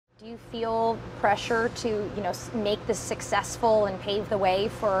you feel pressure to, make this successful and pave the way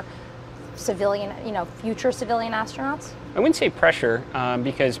for civilian, future civilian astronauts? I wouldn't say pressure,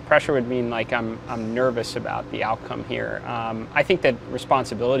 because pressure would mean like I'm nervous about the outcome here. I think that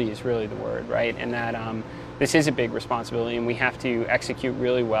responsibility is really the word, right? And that this is a big responsibility, and we have to execute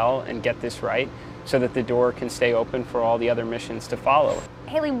really well and get this right so that the door can stay open for all the other missions to follow.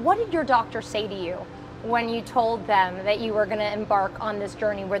 Haley, what did your doctor say to you when you told them that you were going to embark on this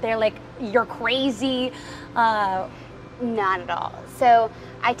journey? Were they like, you're crazy? Not at all. So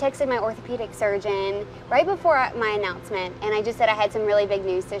I texted my orthopedic surgeon right before my announcement, and I just said I had some really big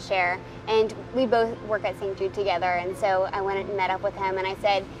news to share. And we both work at St. Jude together, and so I went and met up with him, and I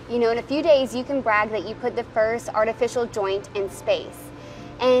said, in a few days you can brag that you put the first artificial joint in space.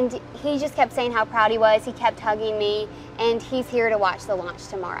 And he just kept saying how proud he was. He kept hugging me, and he's here to watch the launch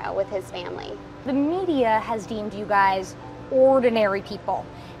tomorrow with his family. The media has deemed you guys ordinary people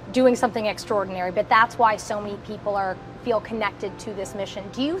doing something extraordinary, but that's why so many people feel connected to this mission.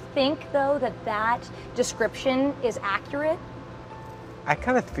 Do you think, though, that description is accurate? I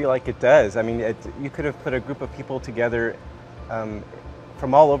kind of feel like it does. I mean, you could have put a group of people together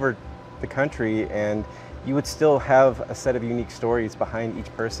from all over the country, and you would still have a set of unique stories behind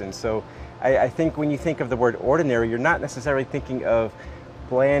each person. So I think when you think of the word ordinary, you're not necessarily thinking of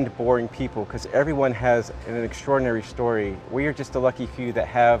bland, boring people, because everyone has an extraordinary story. We are just the lucky few that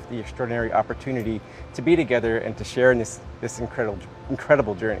have the extraordinary opportunity to be together and to share in this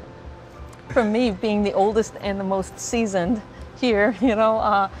incredible journey. For me, being the oldest and the most seasoned here,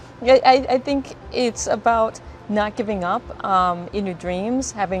 I think it's about not giving up in your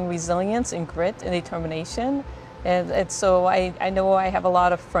dreams, having resilience and grit and determination. And so I know I have a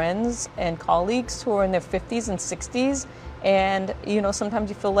lot of friends and colleagues who are in their 50s and 60s, and sometimes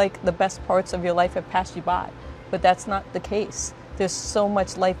you feel like the best parts of your life have passed you by, but that's not the case. There's so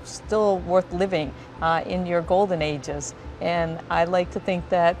much life still worth living in your golden ages, and I like to think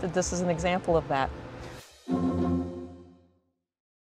that this is an example of that.